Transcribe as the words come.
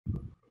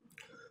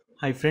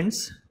Hi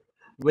friends,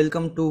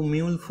 welcome to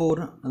Mule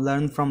for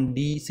Learn from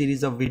D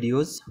series of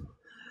videos.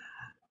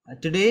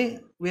 Today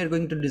we are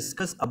going to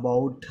discuss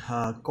about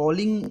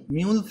calling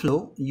Mule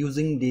flow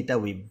using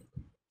Dataweave.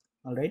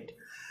 Alright,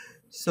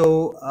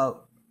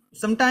 so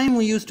sometime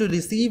we used to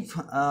receive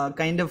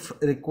kind of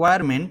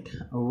requirement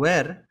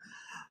where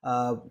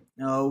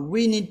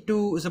we need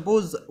to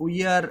suppose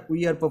we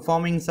are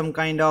performing some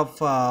kind of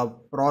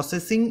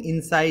processing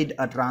inside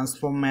a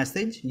transform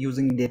message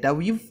using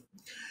Dataweave,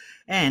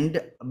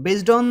 and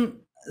based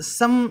on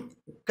some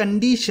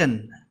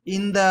condition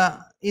in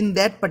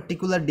that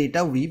particular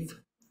data weave,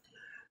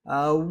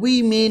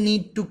 we may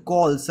need to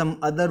call some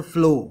other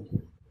flow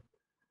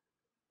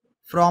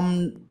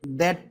from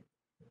the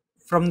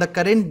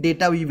current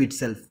data weave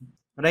itself,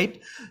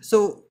 right?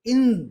 So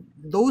in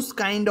those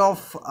kind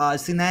of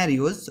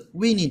scenarios,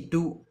 we need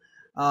to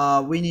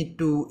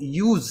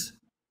use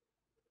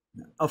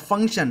a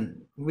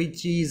function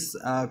which is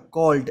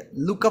called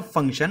lookup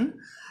function,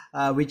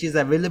 which is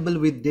available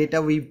with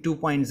Dataweave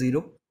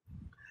 2.0,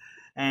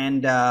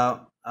 and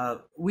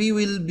we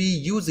will be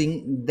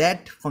using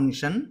that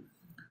function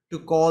to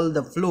call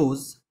the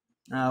flows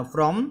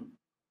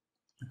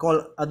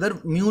call other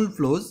Mule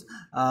flows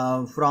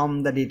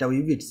from the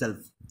Dataweave itself.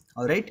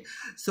 All right,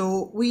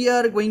 so we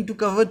are going to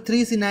cover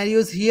three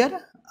scenarios here: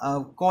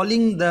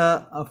 calling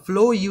the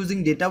flow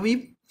using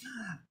Dataweave.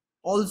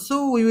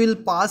 Also, we will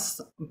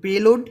pass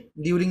payload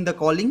during the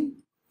calling,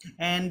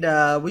 and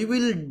we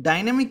will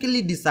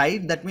dynamically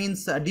decide, that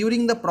means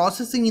during the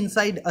processing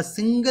inside a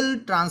single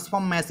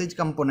transform message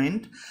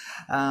component,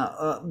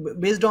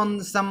 based on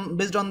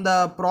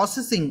the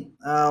processing,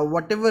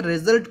 whatever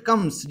result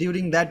comes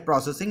during that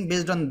processing,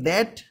 based on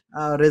that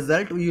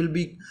result, we will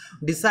be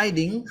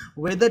deciding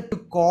whether to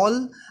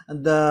call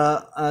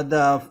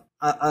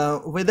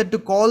whether to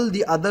call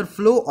the other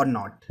flow or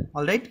not.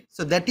 All right,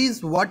 so that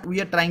is what we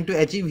are trying to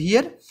achieve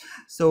here.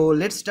 So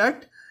let's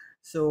start.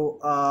 So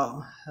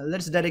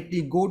let's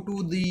directly go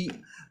to the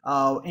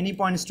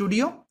Anypoint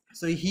Studio.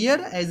 So here,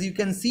 as you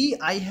can see,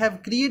 I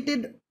have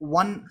created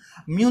one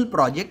Mule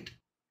project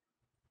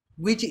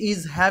which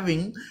is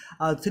having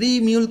three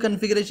Mule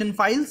configuration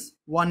files.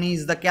 One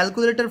is the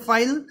calculator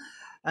file,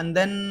 and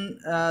then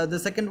the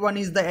second one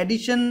is the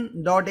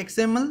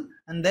addition.xml,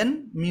 and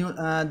then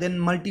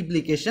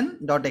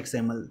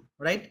multiplication.xml,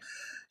 right?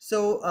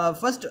 So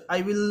first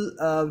I will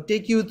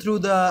take you through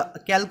the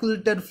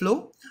calculator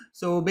flow.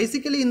 So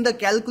basically in the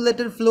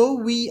calculator flow,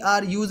 we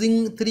are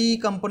using three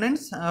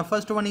components.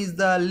 First one is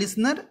the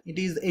listener, it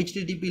is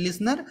HTTP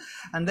listener,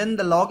 and then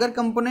the logger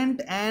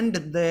component, and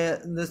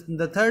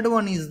the third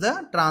one is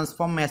the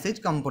transform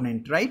message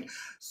component, right?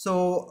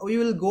 So we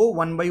will go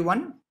one by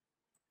one.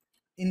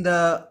 In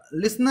the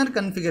listener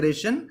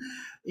configuration,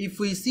 if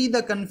we see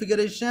the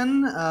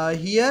configuration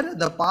here,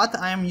 the path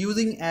I am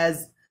using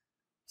as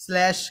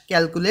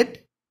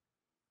 /calculate,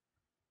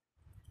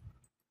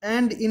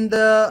 and in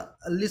the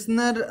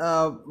listener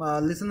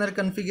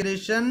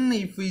configuration,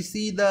 if we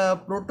see the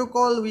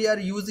protocol we are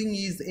using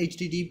is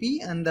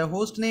HTTP, and the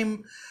host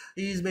name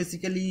is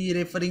basically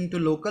referring to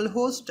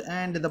localhost,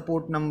 and the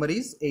port number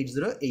is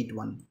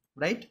 8081,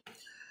 right?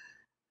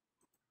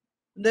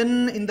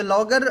 Then in the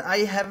logger,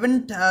 I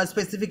haven't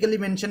specifically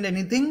mentioned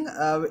anything.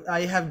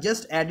 I have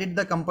just added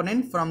the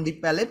component from the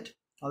palette.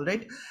 All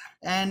right,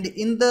 and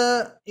in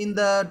the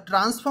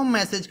transform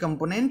message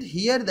component,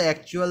 here the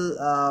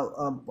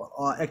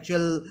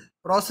actual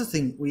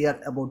processing we are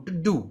about to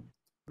do,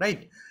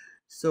 right?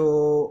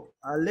 So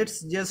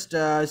let's just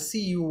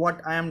see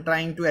what I am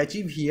trying to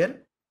achieve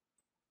here.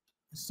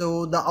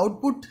 So the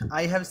output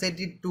I have set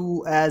it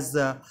to as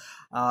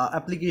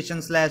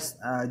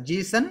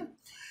application/JSON,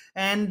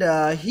 and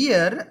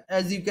here,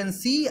 as you can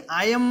see,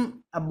 I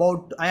am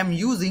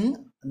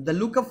using the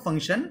lookup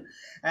function,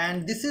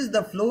 and this is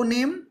the flow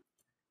name,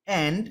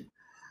 and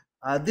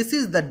this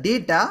is the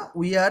data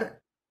we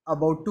are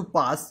about to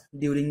pass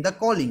during the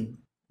calling,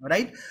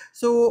 right?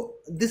 So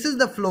this is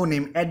the flow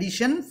name,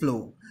 addition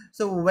flow.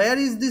 So where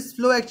is this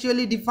flow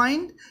actually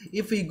defined?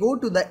 If we go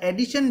to the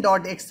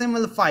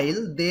addition.xml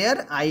file,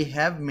 there I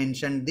have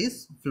mentioned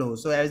this flow.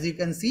 So as you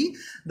can see,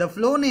 the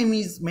flow name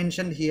is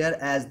mentioned here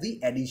as the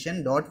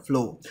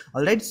addition.flow.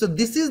 All right, so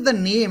this is the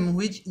name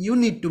which you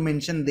need to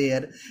mention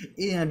there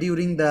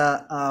during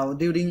the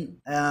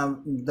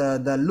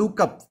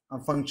lookup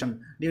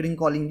function, during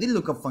calling the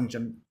lookup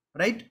function,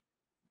 right?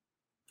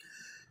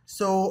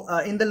 So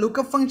in the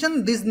lookup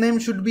function, this name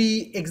should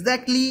be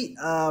exactly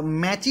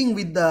matching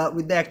with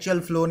the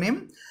actual flow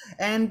name,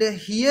 and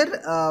here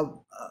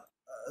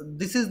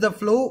this is the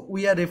flow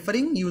we are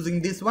referring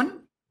using this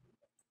one.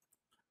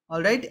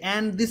 All right,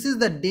 and this is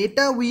the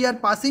data we are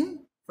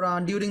passing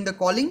from during the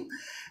calling,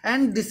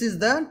 and this is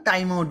the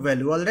timeout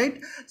value. All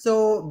right,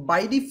 so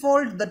by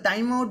default the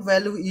timeout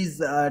value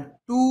is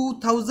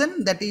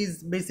 2000, that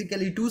is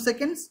basically 2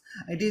 seconds.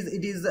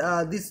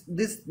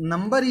 This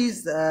number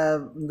is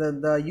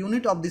the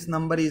unit of this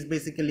number is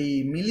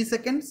basically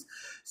milliseconds.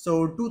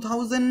 So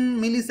 2000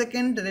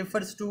 millisecond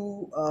refers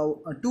to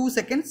 2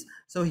 seconds.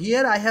 So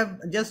here I have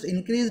just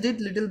increased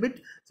it little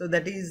bit, so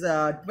that is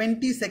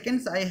 20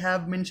 seconds I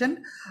have mentioned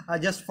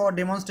just for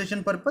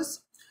demonstration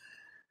purpose.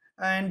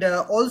 And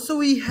also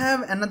we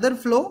have another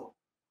flow,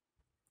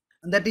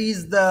 that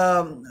is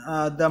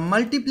the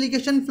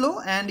multiplication flow.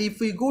 And if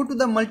we go to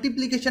the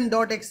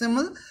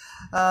multiplication.xml,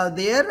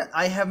 there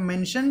I have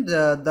mentioned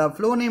the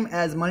flow name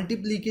as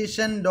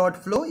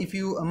multiplication.flow. If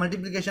you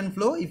multiplication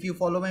flow, if you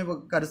follow my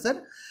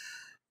cursor,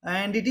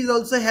 and it is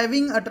also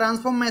having a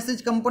transform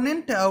message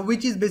component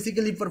which is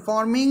basically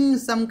performing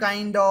some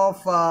kind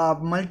of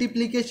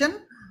multiplication.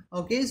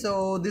 Okay,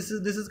 so this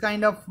is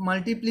kind of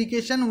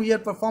multiplication we are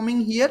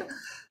performing here.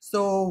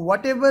 So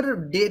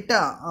whatever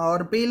data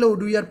or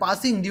payload we are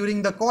passing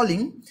during the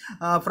calling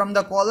from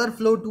the caller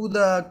flow to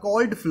the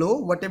called flow,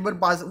 whatever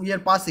we are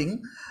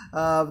passing,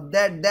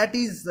 that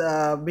is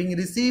being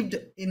received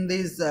in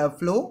this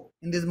flow,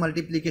 in this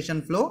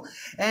multiplication flow.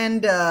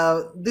 And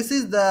this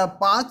is the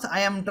path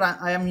I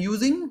am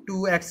using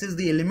to access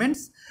the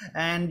elements.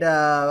 And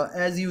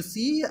as you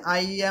see,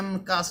 I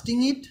am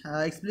casting it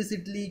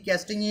explicitly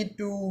casting it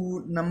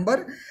to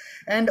number.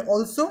 And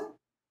also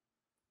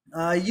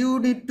you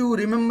need to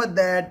remember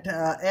that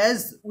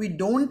as we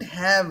don't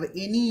have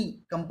any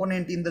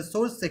component in the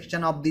source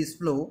section of this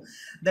flow,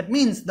 that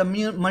means the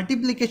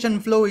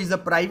multiplication flow is a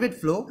private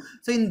flow.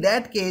 So in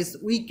that case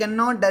we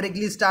cannot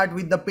directly start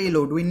with the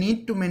payload, we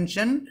need to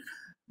mention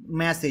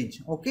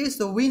message. Okay,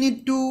 so we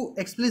need to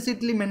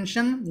explicitly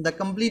mention the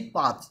complete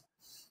path,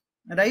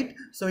 right?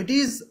 So it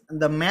is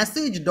the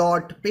message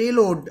dot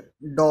payload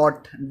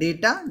dot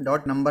data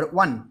dot number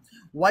 1.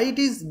 Why it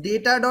is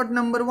data dot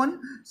number 1?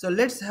 So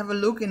let's have a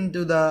look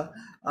into the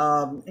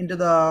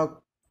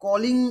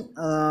calling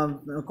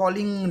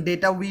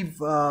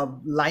Dataweave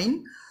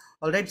line.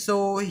 All right,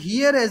 so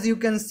here as you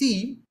can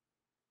see,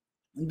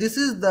 this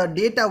is the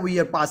data we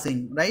are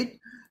passing, right?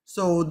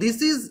 So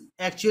this is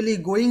actually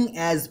going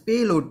as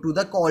payload to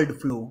the called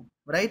flow,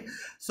 right?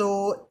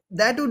 So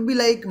that would be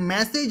like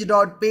message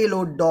dot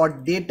payload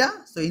dot data.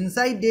 So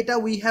inside data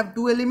we have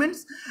two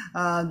elements,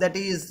 that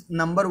is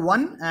number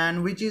 1,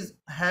 and which is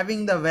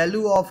having the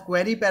value of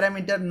query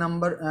parameter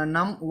number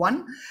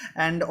num1,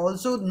 and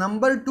also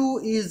number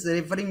 2 is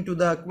referring to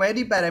the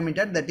query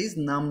parameter, that is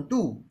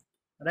num2,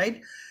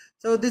 right?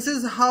 So this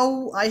is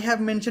how I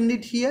have mentioned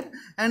it here.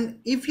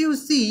 And if you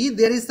see,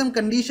 there is some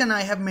condition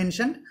I have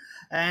mentioned,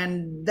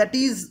 and that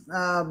is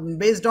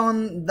based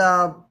on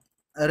the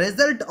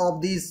result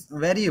of this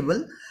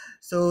variable.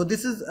 So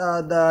this is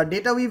the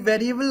Dataweave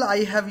variable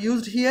I have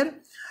used here,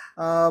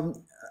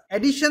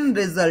 addition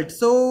result.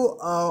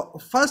 So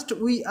first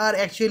we are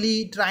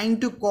actually trying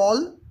to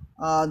call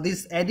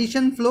this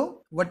addition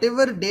flow,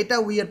 whatever data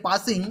we are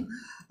passing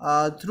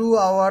through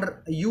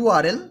our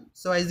URL.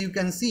 So as you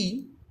can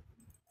see,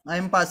 I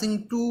am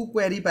passing two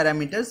query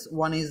parameters,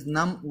 one is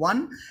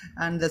num1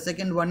 and the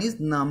second one is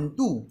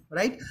num2,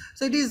 right?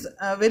 So it is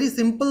a very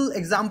simple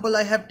example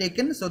I have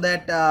taken, so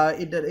that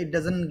it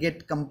doesn't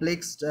get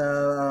complex,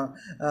 so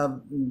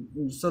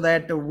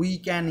that we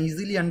can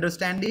easily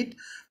understand it,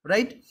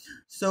 right?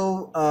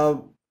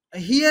 So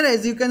here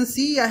as you can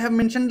see, I have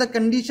mentioned the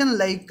condition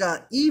like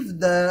if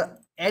the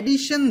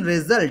addition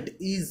result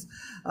is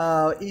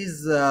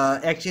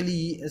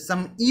actually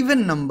some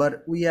even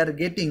number we are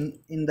getting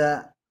in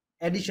the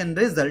addition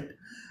result,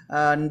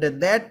 and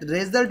that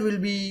result will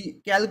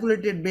be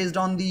calculated based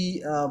on the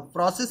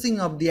processing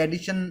of the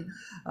addition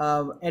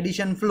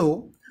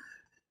flow.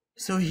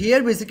 So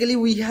here basically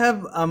we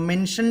have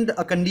mentioned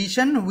a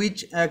condition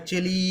which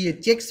actually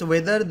checks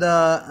whether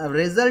the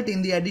result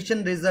in the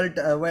addition result,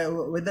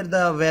 whether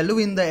the value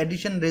in the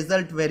addition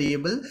result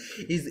variable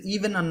is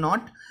even or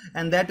not,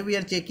 and that we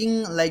are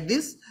checking like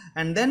this.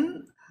 And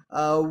then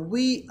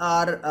we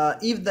are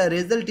if the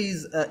result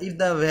is if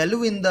the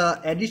value in the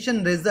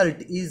addition result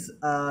is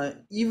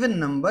even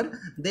number,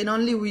 then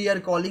only we are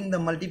calling the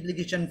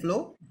multiplication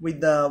flow with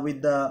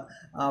the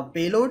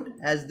payload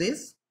as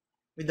this,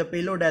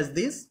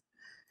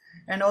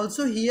 and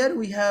also here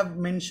we have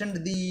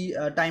mentioned the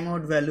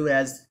timeout value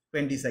as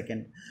 20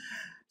 seconds.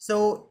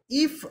 So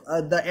if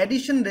the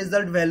addition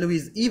result value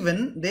is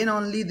even, then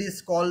only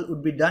this call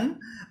would be done.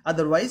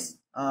 Otherwise,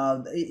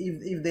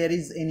 if there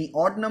is any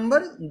odd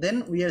number,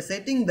 then we are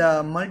setting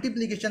the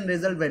multiplication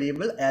result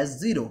variable as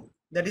 0.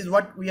 That is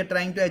what we are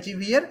trying to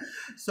achieve here.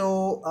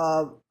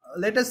 So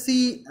let us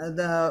see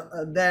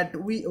that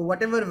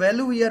whatever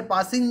value we are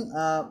passing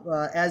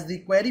as the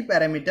query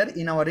parameter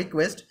in our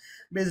request,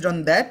 based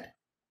on that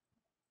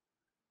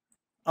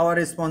our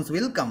response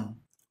will come,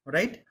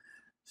 right?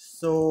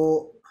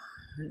 So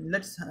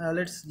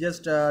let's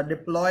just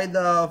deploy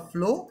the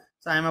flow.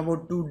 So I am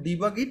about to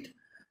debug it.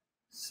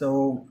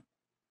 So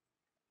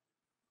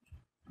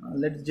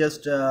let's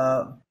just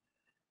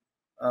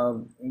uh,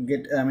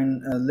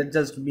 let's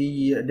just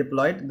be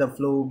deployed, the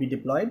flow be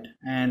deployed,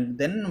 and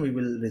then we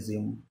will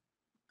resume.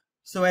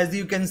 So as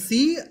you can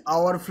see,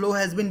 our flow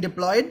has been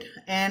deployed,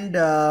 and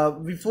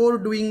before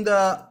doing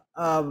the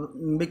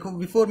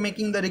before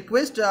making the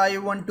request, I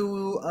want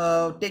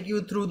to take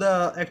you through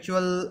the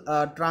actual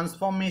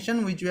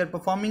transformation which we are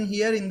performing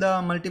here in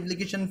the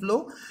multiplication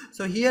flow.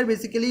 So here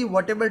basically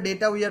whatever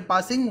data we are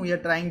passing, we are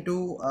trying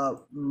to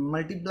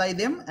multiply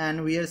them,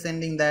 and we are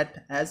sending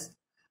that as,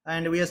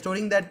 and we are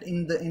storing that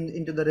in the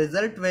into the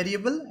result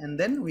variable, and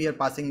then we are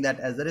passing that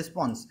as a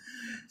response.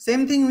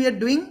 Same thing we are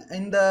doing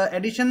in the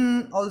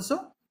addition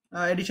also,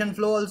 addition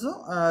flow also.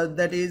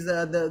 That is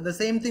the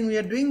same thing we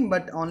are doing,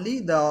 but only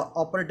the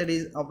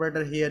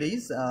operator here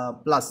is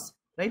plus,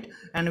 right?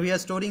 And we are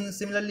storing,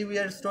 similarly we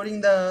are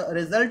storing the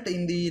result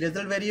in the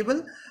result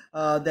variable,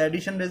 the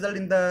addition result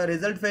in the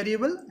result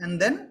variable, and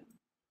then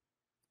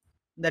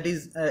that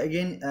is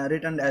again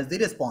returned as the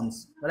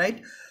response,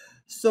 right?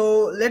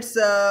 So let's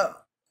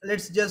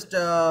just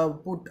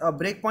put a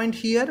breakpoint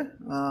here.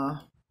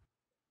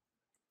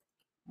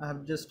 I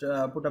have just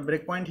put a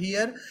breakpoint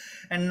here,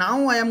 and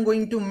now I am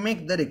going to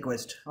make the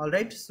request. All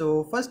right,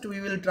 so first we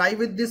will try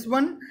with this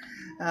one,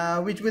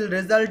 which will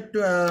result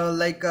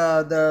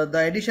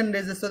the addition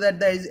result, so that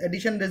the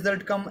addition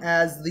result come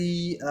as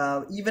the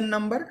even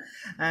number.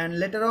 And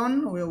later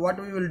on what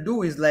we will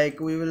do is, like,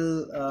 we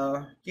will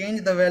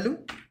change the value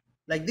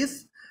like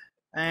this,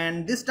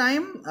 and this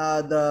time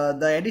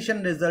the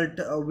addition result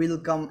will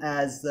come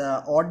as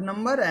odd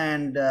number,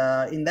 and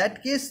in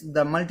that case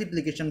the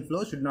multiplication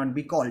flow should not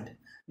be called.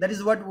 That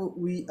is what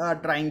we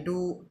are trying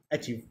to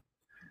achieve.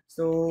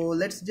 So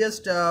let's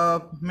just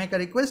make a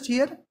request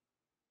here.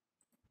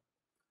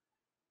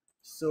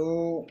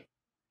 So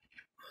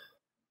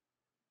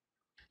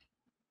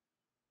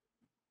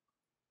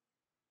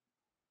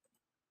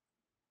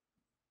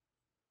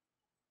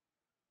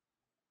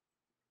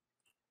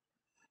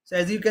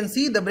as you can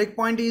see, the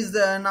breakpoint is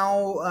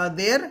now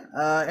there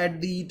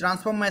at the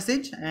transform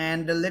message,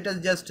 and let us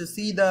just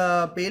see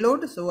the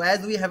payload. So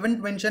as we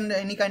haven't mentioned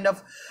any kind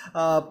of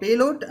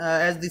payload,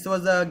 as this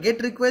was a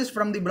get request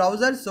from the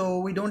browser, so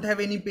we don't have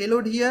any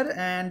payload here.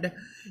 And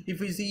if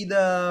we see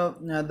the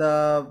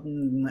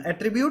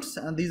attributes,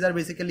 these are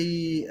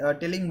basically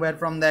telling where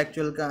from the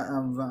actual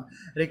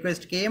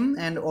request came,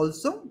 and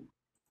also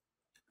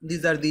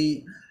these are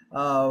the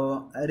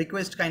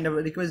request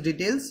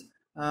details.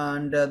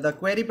 And the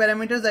query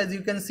parameters, as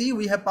you can see,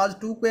 we have passed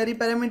two query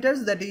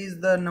parameters, that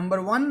is the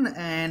number 1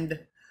 and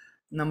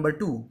number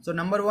 2. So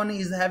number 1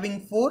 is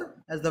having 4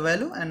 as the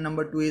value, and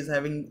number 2 is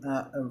having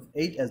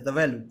 8 as the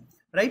value,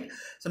 right?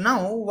 So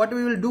now what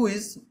we will do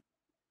is,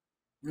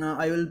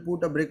 I will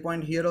put a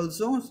breakpoint here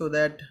also, so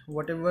that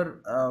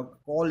whatever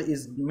call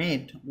is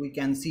made, we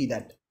can see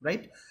that,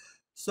 right?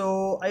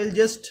 So I'll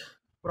just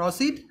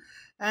proceed,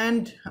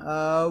 and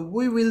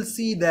we will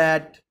see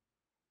that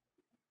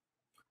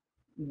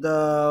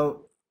the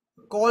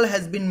call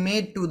has been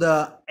made to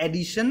the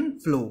addition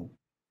flow,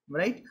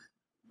 right?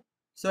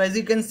 So as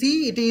you can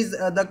see, it is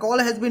the call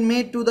has been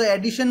made to the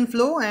addition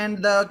flow,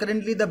 and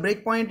currently the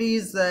breakpoint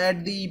is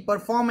at the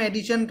perform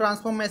addition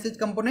transform message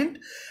component.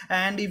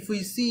 And if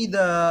we see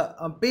the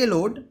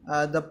payload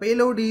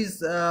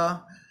is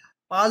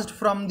passed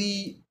from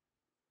the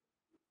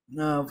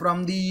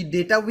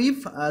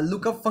Dataweave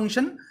lookup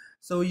function.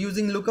 So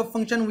using lookup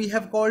function we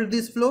have called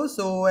this flow.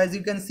 So as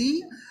you can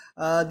see,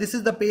 this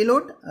is the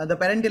payload, the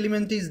parent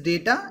element is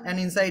data, and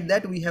inside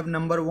that we have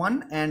number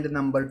 1 and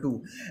number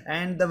 2,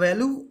 and the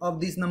value of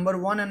this number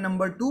 1 and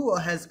number 2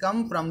 has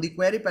come from the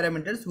query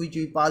parameters which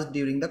we passed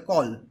during the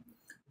call,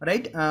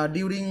 right?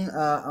 During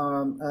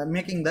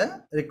making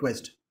the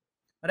request,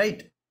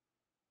 right?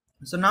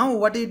 So now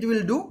what it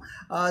will do,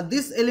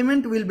 this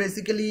element will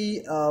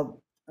basically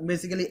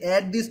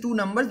add these two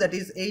numbers, that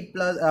is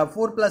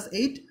 4 plus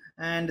 8,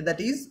 and that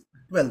is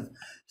 12.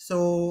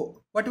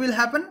 So what will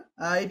happen,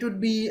 it would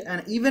be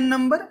an even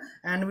number,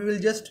 and we will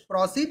just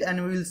proceed,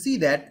 and we will see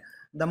that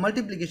the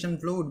multiplication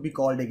flow would be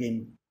called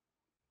again.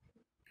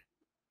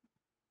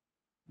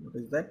 What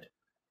is that?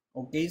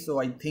 Okay, so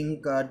I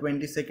think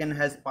 20 seconds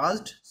has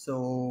passed,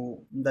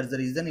 so that's the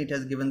reason it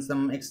has given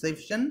some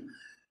exception.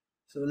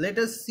 So let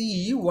us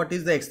see what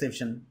is the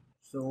exception.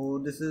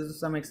 So this is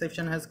some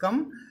exception has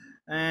come,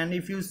 and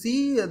if you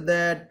see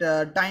that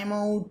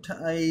timeout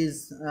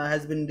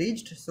has been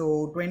reached,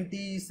 so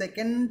 20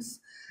 seconds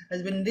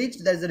has been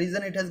reached, that's the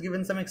reason it has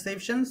given some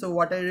exception. So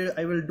what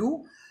I will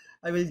do,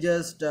 I will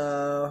just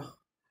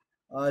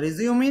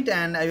resume it,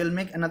 and I will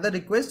make another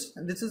request.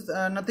 This is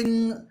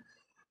nothing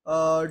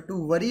to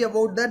worry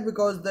about that,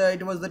 because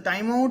it was the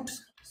timeout.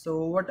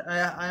 So what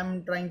I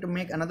am trying to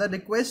make another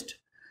request,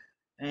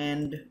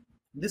 and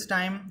this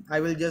time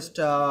I will just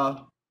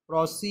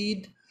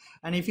proceed.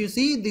 And if you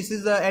see, this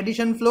is the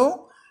addition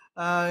flow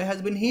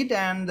has been hit,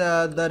 and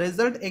the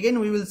result, again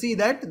we will see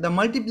that the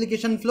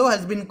multiplication flow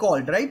has been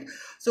called, right?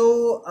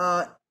 So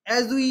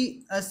as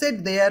we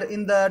said there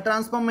in the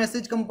transform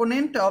message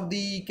component of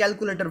the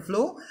calculator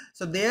flow,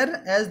 so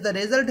there, as the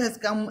result has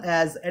come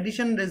as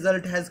addition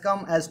result has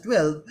come as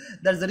 12,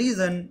 that's the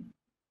reason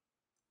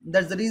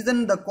That's the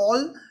reason the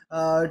call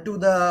to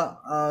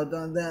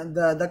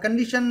the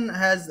condition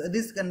has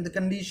the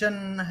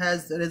condition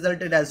has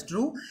resulted as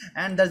true,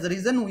 and that's the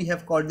reason we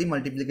have called the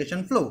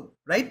multiplication flow,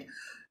 right?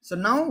 So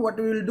now what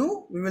we will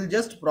do, we will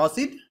just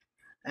proceed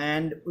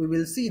and we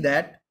will see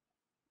that,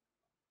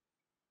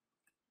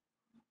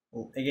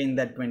 oh, again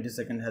that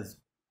 20-second has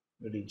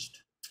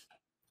reached.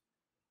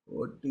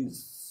 What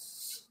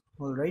is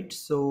all right?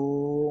 So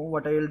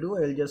what I will do,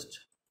 I will just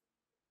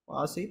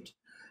pass it,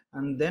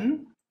 and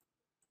then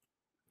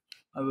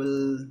I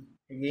will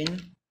again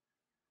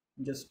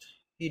just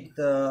hit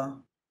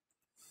the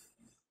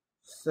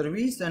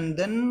service, and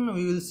then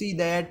we will see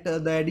that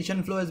the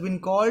addition flow has been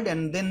called,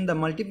 and then the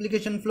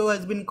multiplication flow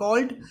has been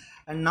called,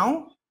 and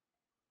now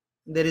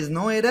there is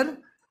no error,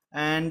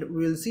 and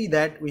we will see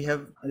that we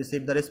have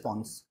received the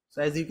response.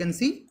 So as you can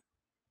see,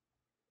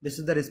 this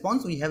is the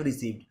response we have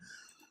received.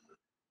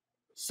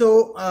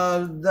 So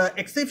the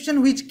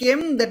exception which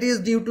came, that is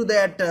due to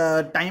that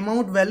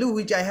timeout value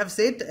which I have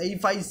set.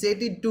 If I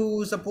set it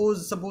to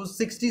suppose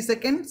 60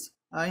 seconds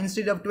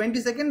instead of 20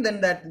 seconds,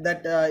 then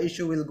that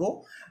issue will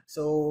go.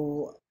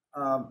 So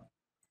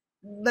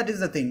that is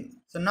the thing.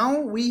 So now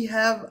we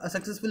have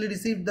successfully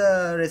received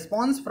the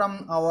response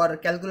from our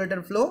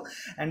calculator flow,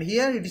 and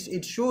here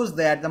it shows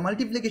that the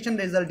multiplication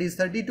result is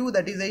 32,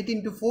 that is 8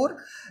 into 4,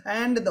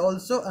 and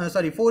also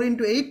 4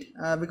 into 8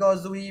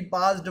 because we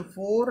passed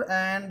 4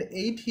 and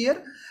 8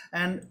 here,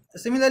 and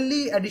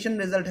similarly addition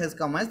result has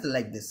come as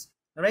like this,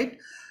 right?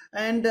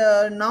 And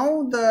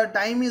now the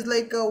time is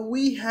like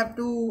we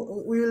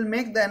will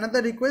make the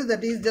another request,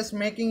 that is just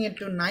making it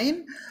to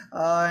 9,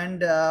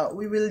 and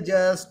we will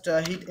just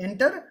hit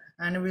enter,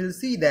 and we will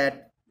see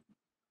that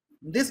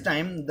this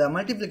time the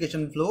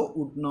multiplication flow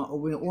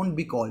won't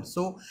be called.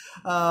 So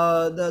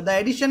the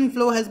addition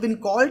flow has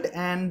been called,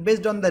 and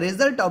based on the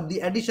result of the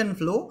addition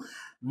flow,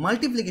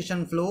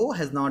 multiplication flow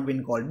has not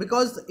been called,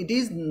 because it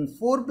is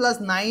 4 plus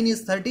 9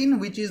 is 13,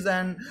 which is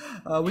an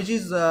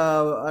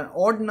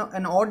odd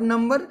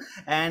number,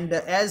 and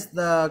as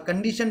the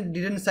condition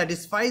didn't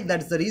satisfy,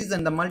 that's the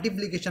reason the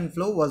multiplication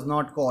flow was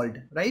not called,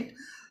 right?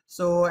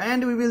 So,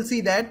 and we will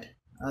see that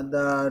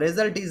the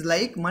result is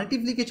like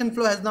multiplication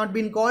flow has not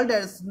been called,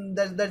 as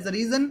that's the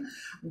reason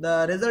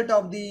the result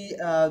of the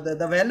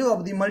value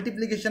of the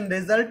multiplication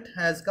result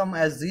has come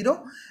as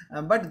 0,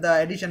 but the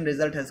addition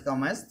result has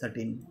come as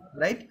 13,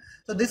 right?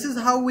 So this is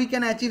how we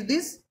can achieve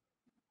this.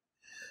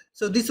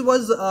 So this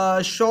was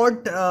a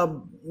short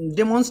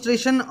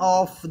demonstration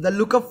of the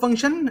lookup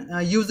function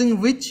using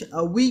which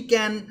we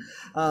can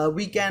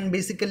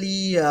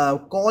basically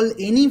call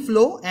any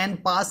flow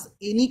and pass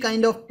any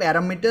kind of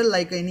parameter,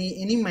 like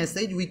any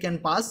message we can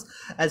pass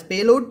as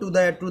payload to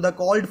the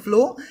called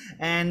flow,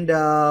 and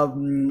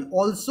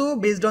also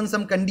based on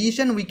some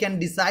condition we can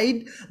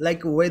decide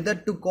like whether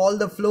to call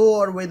the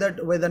flow or whether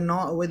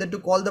to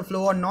call the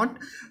flow or not.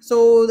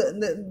 So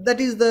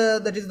that is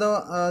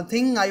the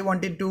thing I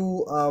wanted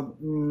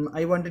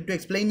to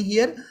explain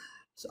here.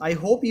 So I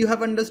hope you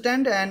have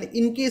understand, and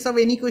in case of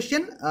any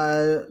question,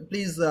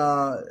 please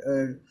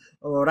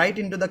write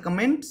into the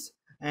comments,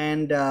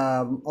 and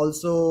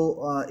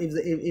also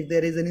if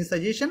there is any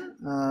suggestion,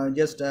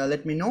 just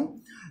let me know,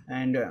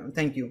 and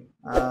thank you.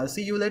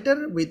 See you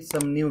later with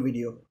some new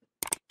video.